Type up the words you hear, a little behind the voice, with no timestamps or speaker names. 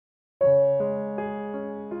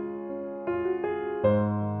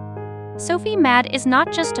Sophie MUDD is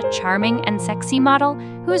not just a charming and sexy model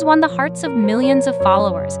who has won the hearts of millions of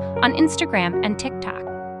followers on Instagram and TikTok.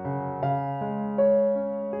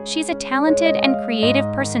 She's a talented and creative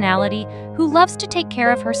personality who loves to take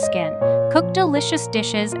care of her skin, cook delicious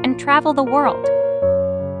dishes, and travel the world.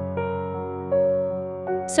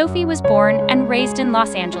 Sophie was born and raised in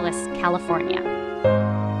Los Angeles, California.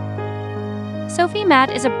 Sophie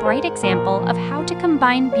MUDD is a bright example of how to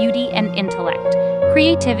combine beauty and intellect,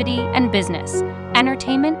 creativity and business,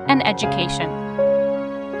 entertainment and education.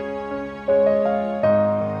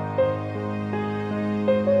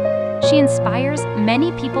 She inspires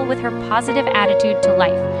many people with her positive attitude to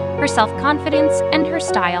life, her self-confidence, and her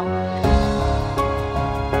style.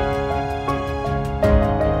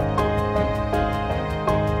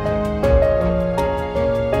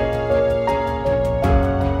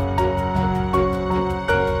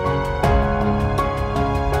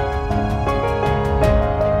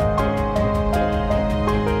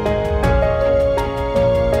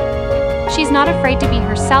 She's not afraid to be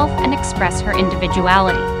herself and express her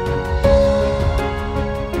individuality.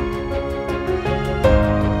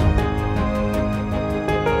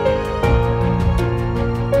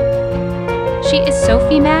 She is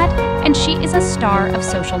Sophie MUDD, and she is a star of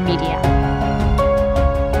social media.